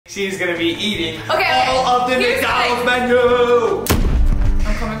she's gonna be eating all of the McDonald's menu.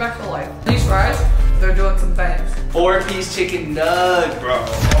 I'm coming back to life. These fries, they're doing some things. 4-piece chicken nug, bro.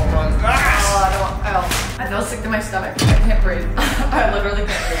 Oh my gosh. I feel sick to my stomach. I can't breathe. I literally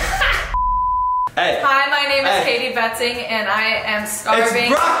can't breathe. Hey. Hi, my name is Katie Betzing, and I am starving.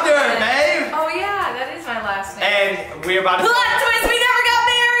 It's Bruckner, babe. Oh yeah, that is my last name. And we're about to. Plot twist, we never got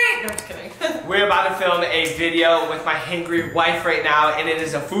married. No, I'm just kidding. We're about to film a video with my hangry wife right now, and it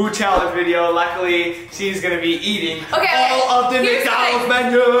is a food challenge video. Luckily, she's gonna be eating all of the McDonald's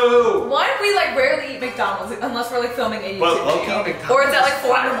menu. One, we like rarely eat McDonald's unless we're like filming a YouTube video. Or it's at like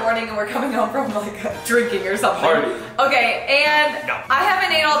 4 in the morning and we're coming home from like drinking or something. Party. Okay, and I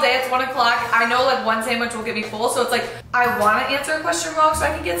haven't ate all day. It's 1 o'clock. I know like one sandwich will get me full, so it's like I want to answer a question wrong so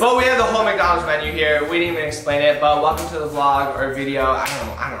I can get some. But we have the whole McDonald's menu here. We didn't even explain it, but welcome to the vlog or video. I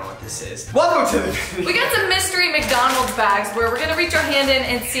don't know what this is. Welcome to the video. We got some mystery McDonald's bags where we're gonna reach our hand in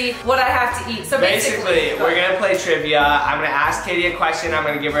and see what I have to eat. So basically we're gonna play trivia. I'm gonna ask Katie a question. I'm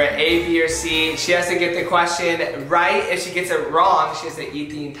gonna give her A, B, or C. She has to get the question right. If she gets it wrong, she has to eat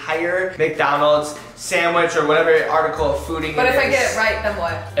the entire McDonald's sandwich or whatever article of fooding. But if I get it right, then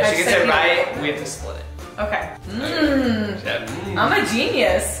what? If she gets it right, we have to split it. Okay. I'm a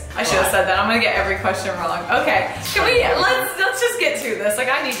genius. I should have said that. I'm gonna get every question wrong. Okay. Can we let's just get to this. Like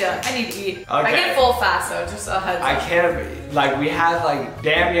I need to eat. Okay. I get full fast though, just a heads up. I can't like we have like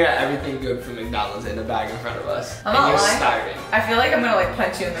damn near everything good from McDonald's in a bag in front of us. I'm not lying. Starving. I feel like I'm gonna like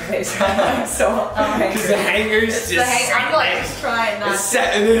punch you in the face right now. I'm hangry. Because the hanger's just I'm like trying not to. It's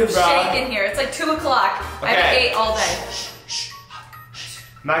setting in, bro. Shaking here. It's like 2 o'clock. I haven't ate all day.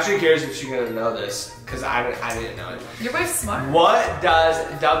 I'm actually curious if she's gonna know this, because I didn't know it. Your wife's smart. What does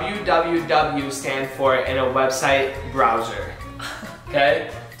www stand for in a website browser?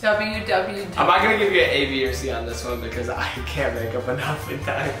 Okay? www. I'm not gonna give you an A, B, or C on this one because I can't make up enough in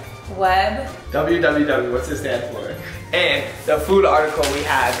time. Web. www, what's it stand for? And the food article we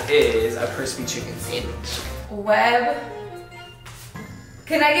have is a crispy chicken sandwich. Web.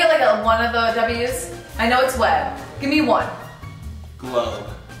 Can I get like one of the W's? I know it's web. Give me one. Globe.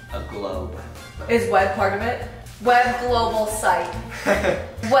 A globe. Is web part of it? Web global site.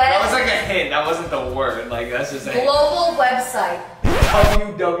 That was like a hint. That wasn't the word. Like that's just a global website.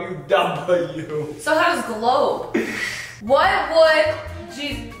 www. So how does globe? What would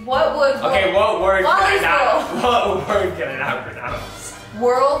Okay, what word can I not pronounce?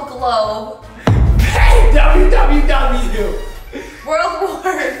 World globe. Hey, www. World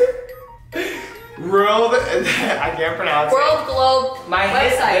word. World, I can't pronounce World it. globe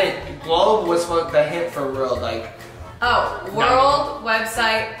website. Globe was what the hint for world, like. Oh, world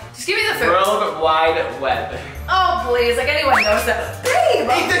website. Just give me the food. World Wide Web. Oh please, like anyone knows that. Babe!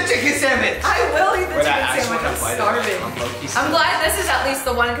 Eat the chicken sandwich! I will eat the chicken sandwich, I'm starving. I'm glad this is at least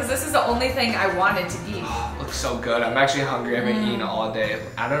the one, because this is the only thing I wanted to eat. Oh, looks so good. I'm actually hungry. I haven't eaten all day.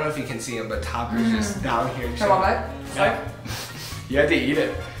 I don't know if you can see him, but Topper's just down here. Come on, babe. Sorry. You had to eat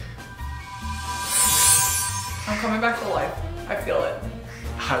it. I'm coming back to life. I feel it.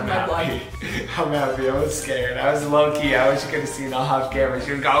 I'm happy. I'm happy. I was scared. I was low key. I wish you could have seen off camera.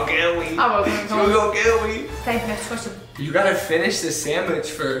 She would go kill me. I wasn't She would go kill me. Okay, next question. You gotta finish the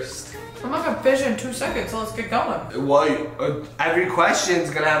sandwich first. I'm not gonna finish in 2 seconds, so let's get going. Well, every question's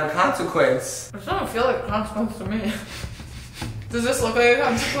gonna have a consequence. It doesn't feel like a consequence to me. Does this look like a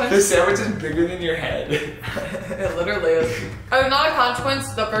consequence? The sandwich is bigger than your head. It literally is. It's not a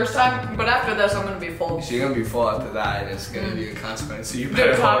consequence the first time, but after this I'm gonna be full. She's gonna be full after that, and it's gonna be a consequence. So you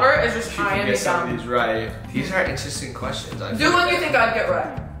better. The topper is just eyeing me some down. of these right. These are interesting questions. Do one you think I'd get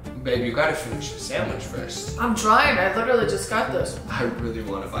right. Babe, you gotta finish the sandwich first. I'm trying. I literally just got this. I really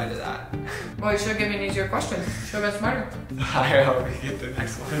want to bite of that. Well, you should give me an easier question. Should have been smarter. I hope we get the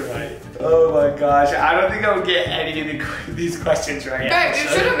next one right. Oh my gosh, I don't think I would get any of these questions right. Babe, you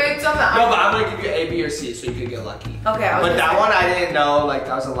should have made something. No, but I'm gonna give you A, B, or C so you could get lucky. Okay, but that one I didn't know. Like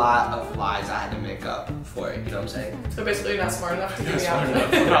that was a lot of lies I had to make up for it. You know what I'm saying? So basically, you're not smart enough to give me out.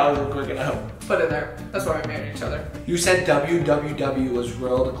 I wasn't quick enough. Put it there. That's why we married each other. You said www was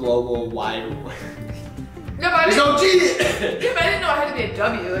World Global Wide. No, but I didn't know. Yeah, but I didn't know I had to be a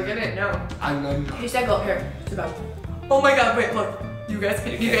W. Like I didn't know. I know. You said go here. It's about. Oh my God! Wait, look. You guys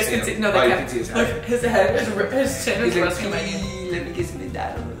can see. No, they can't. You can see his head. Look, his head, his chin is resting my knee. Let me get some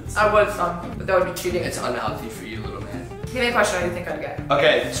McDonald's. I would some, but that would be cheating. It's unhealthy for you, little man. Give me a question. What do you think I'd get?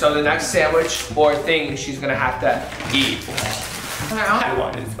 Okay, so the next sandwich or thing she's gonna have to eat. I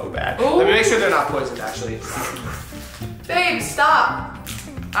want it so bad. Ooh. Let me make sure they're not poisoned, actually. Babe, stop.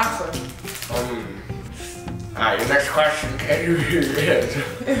 Actually. Alright, your next question. Can you hear it?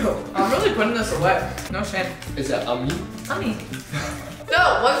 Ew. I'm really putting this away. No shame. Is that Ummy. No,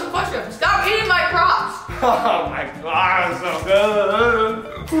 go. What's the question? Stop eating my props. Oh my god, so good.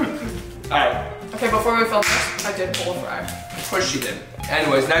 Alright. Okay, before we film this, I did pull a fry. Of course she did.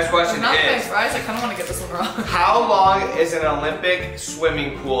 Anyways, next question not is. fries, I kind of want to get this one wrong. How long is an Olympic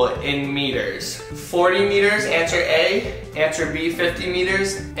swimming pool in meters? 40 meters, answer A. Answer B, 50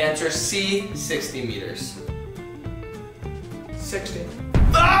 meters. Answer C, 60 meters. 60.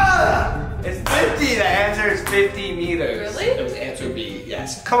 Ah! It's 50, the answer is 50 meters. Really? It was answer B,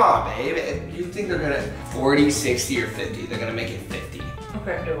 yes. Come on, babe. If you think they're gonna 40, 60, or 50, they're gonna make it 50.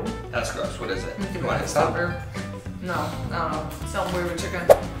 Okay, no. That's gross, what is it? You want it stopper? No, I don't know. Sounds weird with chicken.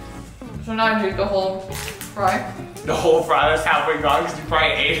 So now I eat the whole fry. The whole fry was halfway gone because you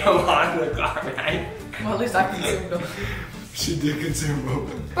probably ate them on the car, right? Well, at least I consumed them. She did consume them.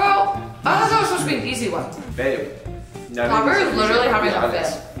 Bro, I thought that was supposed to be an easy one. Babe. Topper is literally having a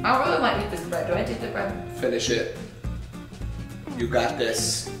fit. I don't really want to eat this bread. Do I take the bread? Finish it. You got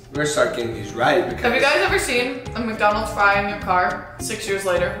this. We're gonna start getting these right because. Have you guys ever seen a McDonald's fry in your car 6 years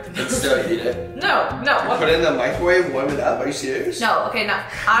later? You can still eat it. No. What? Put it in the microwave, warm it up. Are you serious? No, okay, no.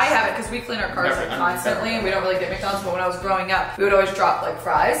 I haven't because we clean our cars like constantly and we don't really get McDonald's, but when I was growing up, we would always drop like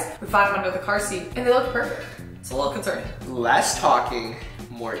fries. We find them under the car seat and they look perfect. It's a little concerning. Less talking,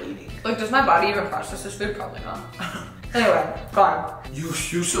 more eating. Like, does my body even process this food? Probably not. Anyway, gone. You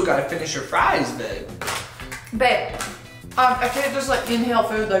still gotta finish your fries, babe. Babe, I can't just like inhale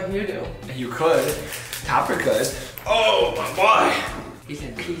food like you do. You could. Topper could. Oh my boy. He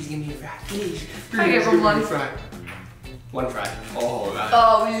said, please give me a fry. Please. I give him one fry. One fry. Oh, God.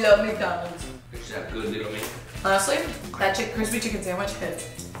 Oh, we love McDonald's. It's that good little meat. Honestly, that crispy chicken sandwich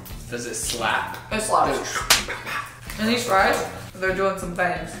hits. Does it slap? It slaps. And these fries, they're doing some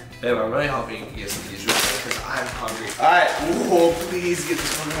things. Babe, I'm really hoping you can get some of these right because I'm hungry. Alright, ooh, please get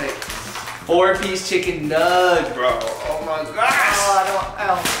this one right. 4-piece chicken nug, bro. Oh my gosh.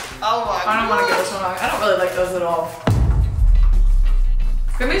 Oh, I don't want to get this one wrong. I don't really like those at all.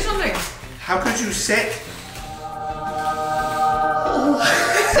 Give me something. How could you say?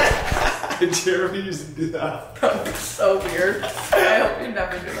 Jeremy used to do that. That's so weird. I hope you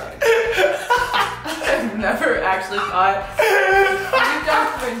never do that. I've never actually thought. You've done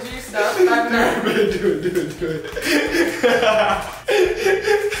cringy stuff. I've never. Do it.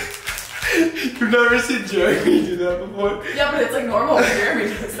 You've never seen Jeremy do that before? Yeah, but it's like normal when Jeremy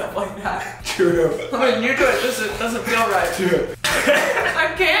does stuff like that. True. When you do it, it doesn't feel right. True.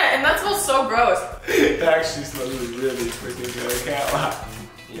 I can't, and that smells so gross. It actually smells really freaking good. I can't lie.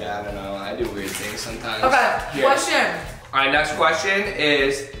 Yeah, I don't know. I do weird things sometimes. Okay, Here. question. Alright, next question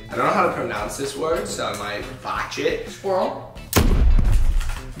is, I don't know how to pronounce this word, so I might botch it. Squirrel?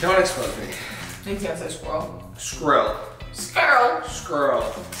 Don't expose me. You can't say squirrel. Squirrel. Squirrel. Squirrel.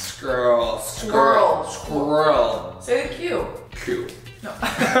 Squirrel. Squirrel. Squirrel. Say the Q. Q. No.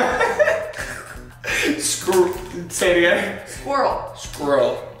 Say it again. Squirrel.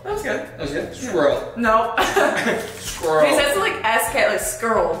 Squirrel. That was good. That was good. Squirrel. No. Squirrel. He says it like SK, like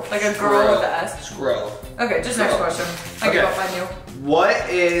squirrel. Like a girl with the S. Squirrel. Okay, just next question. I give up on you. What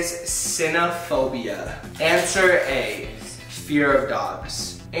is cynophobia? Answer A, fear of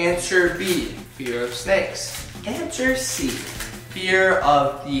dogs. Answer B, fear of snakes. Answer C, fear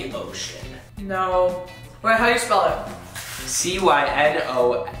of the ocean. No. Wait, how do you spell it?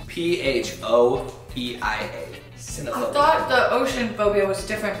 cynophobia. I thought the ocean phobia was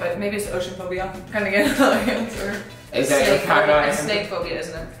different, but maybe it's ocean phobia. I'm trying to get another answer. Is that your kind of It's snake phobia,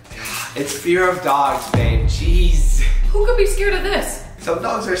 isn't it? It's fear of dogs, babe. Jeez. Who could be scared of this? Some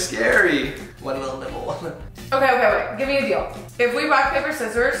dogs are scary. One little nibble. Okay, wait. Give me a deal. If we rock, paper,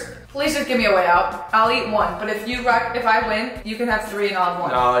 scissors, please just give me a way out. I'll eat one, but if I win, you can have 3 and I'll have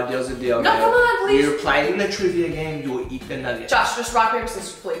 1. No, a deal's a deal. No, babe. come on, please. You're playing the trivia game, you will eat the nugget. Josh, just rock, paper,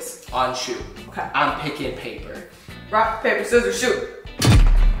 scissors, please. On shoot. Okay. I'm picking paper. Rock, paper, scissors, shoot.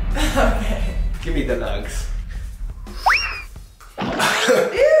 Okay. Give me the nugs.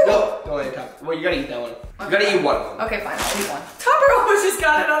 Ew. No, don't let it top. Well, you gotta eat that one. You gotta eat one of them. Okay, fine, I'll eat one. Topper almost just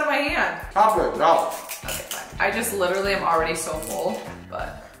got it out of my hand. Topper, no. Okay, fine. I just literally am already so full,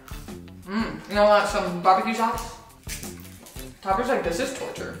 but. You know what, some barbecue sauce? Topper's like, this is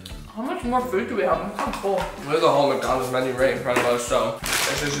torture. How much more food do we have? I'm so full. We have the whole McDonald's menu right in front of us, so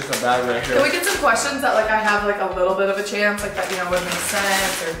this is just a bag right here. Can we get some questions that like I have like a little bit of a chance, like that, you know, would make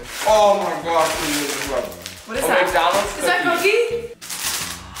sense or. Oh my god, please. What is that? McDonald's is that cookie?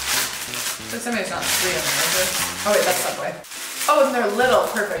 Please tell me it's not 3 in there, is it? Oh wait, that's Subway. Oh, and they're little.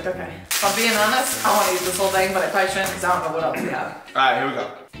 Perfect, okay. If I'm being honest, I want to use this whole thing, but I probably shouldn't because I don't know what else we have. Alright, here we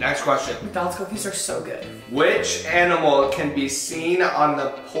go. Next question. McDonald's cookies are so good. Which animal can be seen on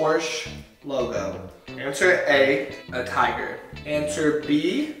the Porsche logo? Answer A, a tiger. Answer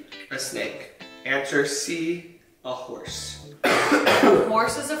B, a snake. Answer C, a horse. A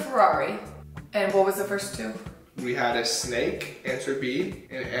horse is a Ferrari. And what was the first two? We had a snake, answer B,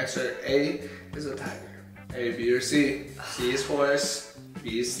 and answer A is a tiger. A, B, or C. C is horse,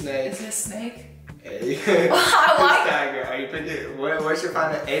 B is snake. Is it a snake? A is I tiger. Are you picking, what's your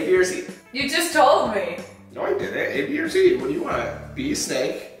final? A, B, or C? You just told me. No, I didn't. A, B, or C? What do you want? B is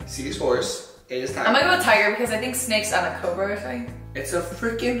snake, C is horse, A is tiger. I'm gonna go with tiger because I think snake's on a cobra or something. It's a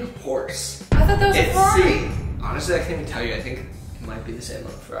freaking horse. I thought that was a Ferrari. C. Honestly, I can't even tell you. I think it might be the same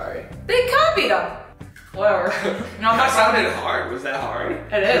on Ferrari. They copied them. Whatever. No, I'm not That sounded hard. Was that hard?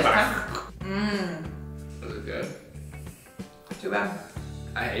 It is. Was it good? Too bad.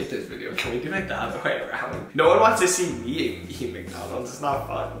 I hate this video. Can we do it the other way around? No one wants to see me eat McDonald's. It's not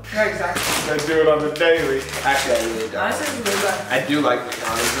fun. Yeah, exactly. I do it on the daily. Actually, I really don't. Honestly, it's really good. I do like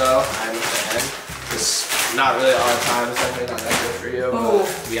McDonald's though. I'm a fan. It's not really all the time. It's definitely not that good for you. Oh,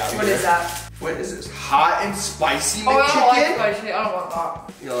 what is that? What is this? Hot and spicy McChicken? McChicken? I don't like spicy. I don't want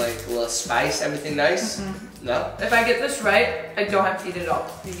that. You know, like a little spice, everything nice? No? If I get this right, I don't have to eat it all.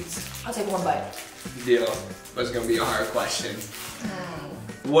 Please. I'll take one bite. Deal. That's gonna be a hard question.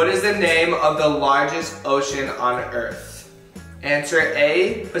 What is the name of the largest ocean on Earth? Answer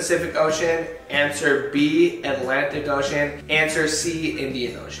A, Pacific Ocean. Answer B, Atlantic Ocean. Answer C,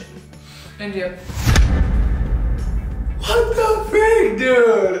 Indian Ocean. India. What the frick,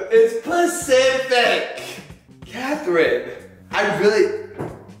 dude? It's Pacific. Catherine,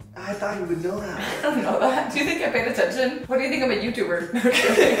 I thought you would know that. I don't know that. Do you think I paid attention? What do you think I'm a YouTuber?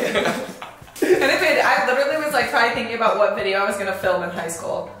 I literally was like probably thinking about what video I was gonna film in high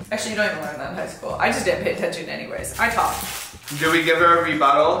school. Actually, you don't even learn that in high school. I just didn't pay attention anyways. I taught. Do we give her a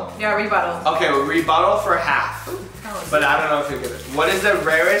rebuttal? Yeah, rebuttal. Okay, well, rebuttal for half. Ooh, but I don't know if you'll get it. What is the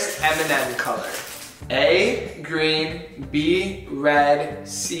rarest M&M color? A, green, B, red,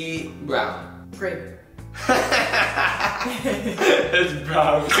 C, brown. Green. It's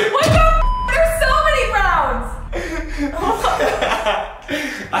brown. What the There's so many browns!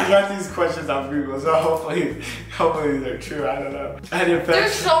 I got these questions on Google, so hopefully they're true. I don't know.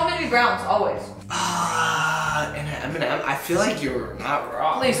 There's so many browns, always. And an M&M, I feel like you're not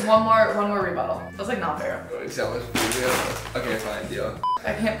wrong. Please, one more rebuttal. That's like not fair. Okay, fine, deal.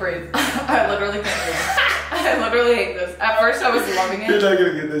 I can't breathe. I literally can't breathe. I literally hate this. At first I was loving it. You're not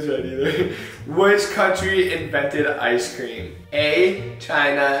gonna get this right either. Which country invented ice cream? A,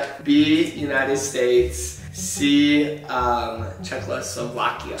 China, B, United States, C,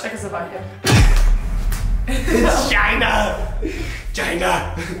 Czechoslovakia. Czechoslovakia. It's China!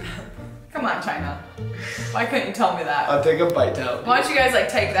 China! Come on, China. Why couldn't you tell me that? I'll take a bite out. Why don't you guys like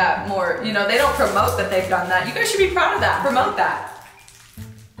take that more? You know, they don't promote that they've done that. You guys should be proud of that. Promote that.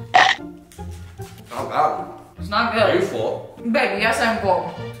 Not bad. It's not good. Are you full? Baby, yes, I'm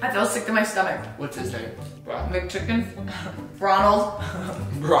full. I feel sick to my stomach. What's his name? Wow. McChicken? Ronald?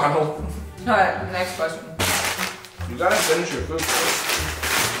 Ronald. Alright, next question. You gotta finish your food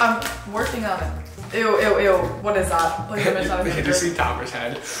first. I'm working on it. Ew, ew, ew. What is that? Please let me try You just see Topper's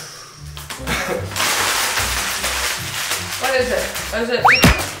head. What is it? Is it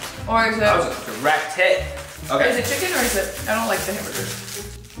chicken? Or is it... That was a direct hit. Okay. Is it chicken or is it... I don't like the hamburgers.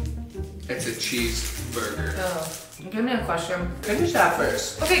 It's a cheeseburger. Oh. Give me a question. Finish that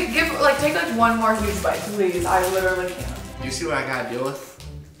first. Okay, take like one more huge bite, please. I literally can't. You see what I gotta deal with?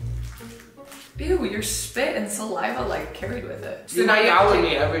 Ew, your spit and saliva like carried with it. So now you with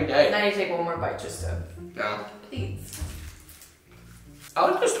me every day. Now you take one more bite just to... No. Please. I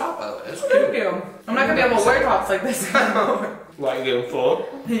like this top of it. It's Thank cute. you. I'm not gonna be able to wear tops like this anymore. Why, you getting full?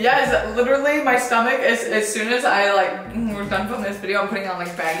 Yes, literally my stomach, as soon as I we're done filming this video, I'm putting on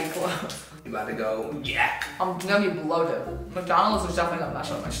like baggy clothes. You about to go, yeah. I'm gonna be bloated. McDonald's is definitely gonna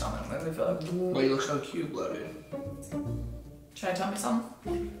mess up my stomach. I'm gonna feel like... Well, you look so cute bloated. Should I tell me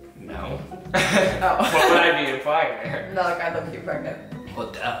something? No. Oh. What would I be implying there? No, like I look you pregnant.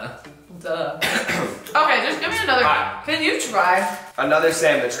 Well, duh. Duh. Okay, just give me another. Right. Can you try? Another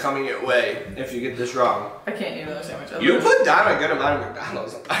sandwich coming your way if you get this wrong. I can't eat another sandwich. You put down a good amount of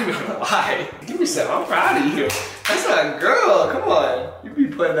McDonald's. I'm not gonna lie. Give me some. I'm proud of you. That's not a girl. Come on. You be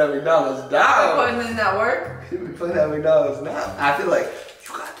putting that McDonald's down. Putting in that work? You be putting that McDonald's down. I feel like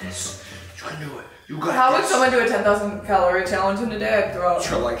you got this. You can do it. You got How this. would someone do a 10,000 calorie challenge in a day? I'd throw up.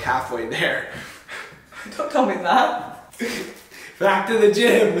 You're like halfway there. Don't tell me that. Back to the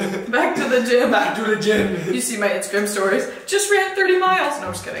gym. Back to the gym. Back to the gym. You see my Instagram stories. Just ran 30 miles. No,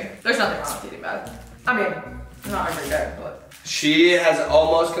 I'm just kidding. There's nothing wrong with eating bad. I mean, not every day, but. She has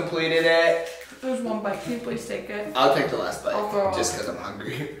almost completed it. There's one bite. Can you please take it? I'll take the last bite. I'll throw up. Just because I'm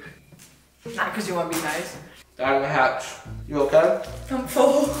hungry. Not because you want to be nice. Down the hatch. You okay? I'm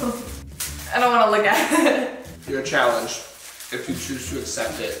full. I don't want to look at it. You're challenged if you choose to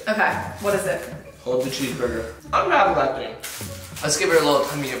accept it. Okay, what is it? Hold the cheeseburger. I'm gonna have that thing. Let's give her a little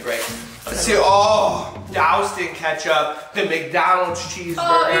tummy a break. Let's see. Oh, doused in ketchup. The McDonald's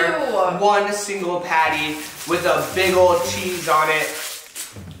cheeseburger. Oh, one single patty with a big old cheese on it.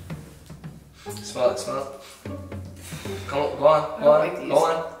 Smell it, smell it. Go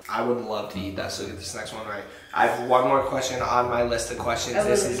on. I would love to eat that, so get this next one right. I have one more question on my list of questions.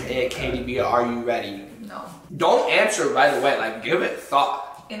 This is it. Katie B, are you ready? No. Don't answer right away, like give it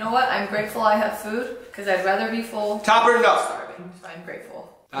thought. You know what? I'm grateful I have food, because I'd rather be full. Top or no? Starving, so I'm grateful.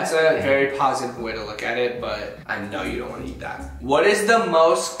 That's a very positive way to look at it, but I know you don't want to eat that. What is the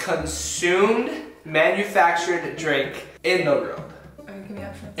most consumed manufactured drink in the world? Give me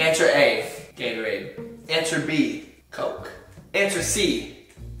options. Answer A, Gatorade. Answer B, Coke. Answer C,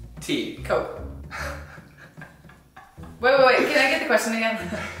 tea. Coke. Wait. Can I get the question again?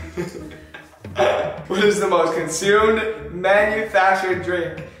 What is the most consumed manufactured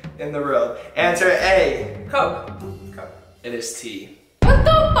drink in the world? Answer A, Coke. it is tea. What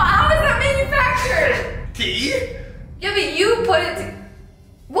the fuck? How is that manufactured? Tea? Yeah, but you put it to...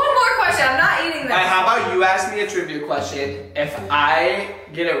 One more question, I'm not eating this. How about you ask me a trivia question? If I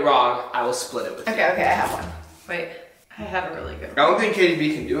get it wrong, I will split it with you. Okay, I have one. Wait, I have a really good one. I don't think Katie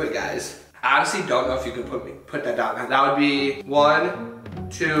B can do it, guys. I honestly don't know if you could put that down. That would be 1,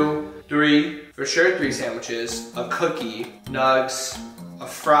 2, 3, for sure 3 sandwiches, a cookie, nugs, a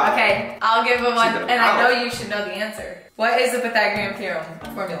fry. Okay, I'll give him one, and I know you should know the answer. What is the Pythagorean theorem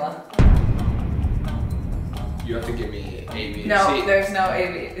formula? You have to give me A, B, no, C. No, there's no A,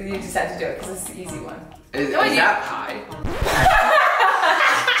 B. You just have to do it because it's the easy one. Is that high?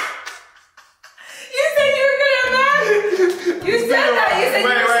 You said you were good at math! You said that! You said you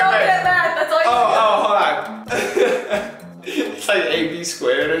were so good at math! That's all you hold on. It's like AB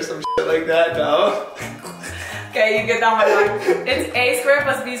squared or some shit like that, no? Okay, you get that one. It's A squared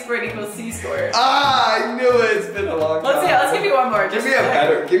plus B squared equals C squared. Ah, I knew it. It's been a long time. Let's give you one more. Give me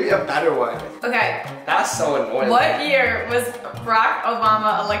a better one. Okay. That's so annoying. What year was Barack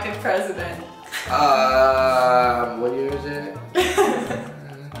Obama elected president? What year is it?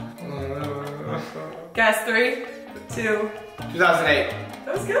 Guess 3, 2. 2008.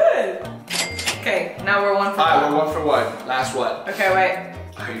 That was good. Okay, now we're 1 for 1. Alright, we're 1 for 1. Last one. Okay, wait.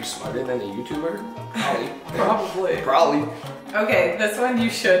 Are you smarter than a YouTuber? Probably. Probably. Okay, this one you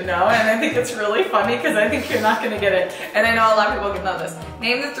should know, and I think it's really funny because I think you're not gonna get it. And I know a lot of people can know this.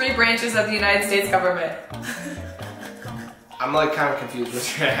 Name the 3 branches of the United States government. I'm like kind of confused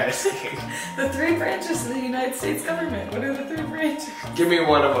what you're asking. The 3 branches of the United States government. What are the 3 branches? Give me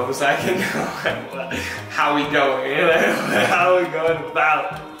one of them so I can know how we going. How we going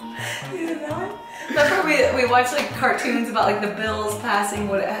about. You didn't know it? Remember we watched like cartoons about like the bills passing,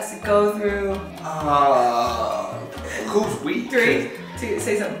 what it has to go through. Who's we? 3, 2,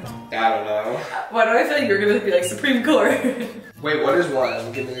 say something. I don't know. Why do I feel like you're gonna be like Supreme Court? Wait, what is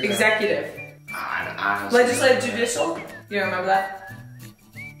one? Give me the executive. I Legislative, judicial. You don't remember that?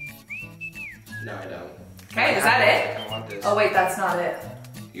 No, I don't. Okay, is that it? I want this. Oh wait, that's not it.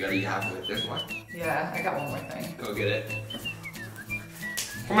 You gotta eat half of it. There's one. Yeah, I got one more thing. Go get it.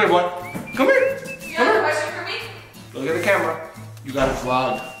 Come here, boy. Come here. You have a question for me? Look at the camera. You got a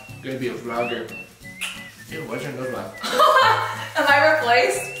vlog. You're gonna be a vlogger. Ew, where's your nose line? Am I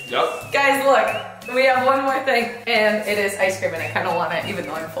replaced? Yep. Guys, look. We have one more thing, and it is ice cream, and I kind of want it, even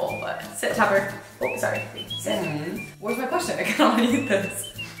though I'm full. But sit, Topper. Oh, sorry. Sit. Where's my question? I kind of want to eat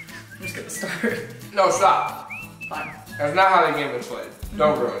this. I'm just gonna start. No, stop. Fine. That's not how the game is played.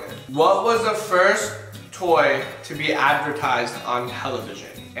 Don't ruin it. What was the first toy to be advertised on television?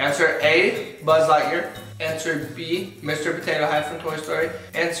 Answer A, Buzz Lightyear. Answer B, Mr. Potato Head from Toy Story.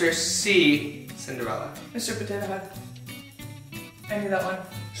 Answer C, Cinderella. Mr. Potato Head. I knew that one.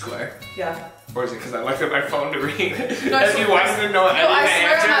 Square. Yeah. Or is it because I looked at my phone to read it? No, if you wanted to know any of the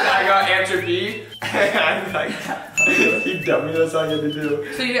answers, I got that. answer B. I'm like, you dummy, that's all you had to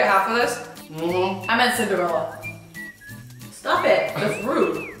do. So you get half of this? Mm-hmm. I meant Cinderella. Stop it. That's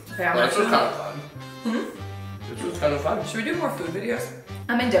rude. Okay, I'm This was kind of fun. This was kind of fun. Should we do more food videos?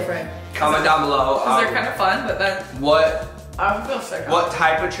 I'm indifferent. Comment down below. Because they're kind of fun, but then I feel sick. What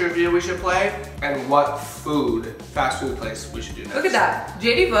type of trivia we should play, and what fast food place we should do next. Look at that.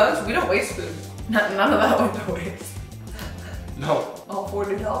 JD Vlogs, we don't waste food. None of that went to waste. No. All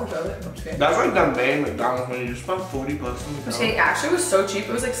 $40 of it. I'm just kidding. That's like the main McDonald's when you just spent $40 on McDonald's. It actually was so cheap.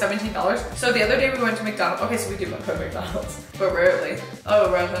 It was like $17. So the other day we went to McDonald's. Okay, so we do go to McDonald's, but rarely.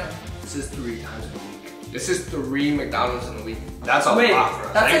 Oh, rarely. This is 3 times a week. This is 3 McDonald's in a week. That's a lot for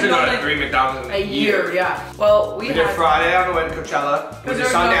us. That's I used to go to like 3 McDonald's in a year. Yeah. Well, we did Friday on the way to Coachella. We did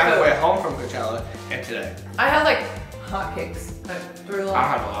Sunday on the way home from Coachella, and today. I had like hotcakes. I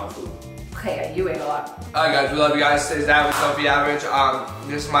had a lot of food. Okay, yeah, you ate a lot. Alright guys, we love you guys. Today's that with Sophie Average.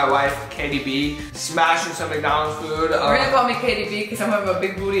 This is my wife, Katiee B, smashing some McDonald's food. We're gonna call me Katiee B because I'm gonna have a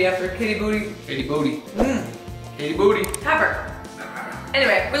big booty after Katiee Booty. Katiee Booty. Katiee Booty. Have her.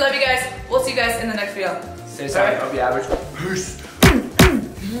 Anyway, we love you guys. We'll see you guys in the next video. Stay safe, Sophie Average. Peace.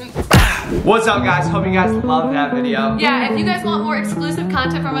 What's up guys, hope you guys loved that video. Yeah, if you guys want more exclusive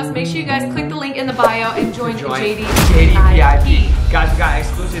content from us, make sure you guys click the link in the bio and join Jatie VIP. Guys, we got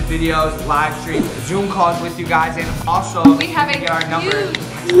exclusive videos, live streams, Zoom calls with you guys, and also we have a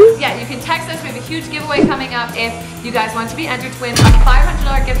huge, yeah, you can text us. We have a huge giveaway coming up if you guys want to be entered to win a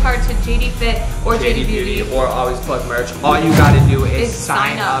 $500 gift card to Jatie Fit or Jatie Beauty. Or Always Plug merch. All you gotta do is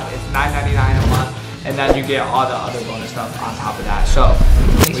sign up. It's $9.99 a month. And then you get all the other bonus stuff on top of that. So,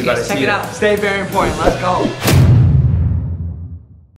 we gotta see it out. Stay very important. Let's go.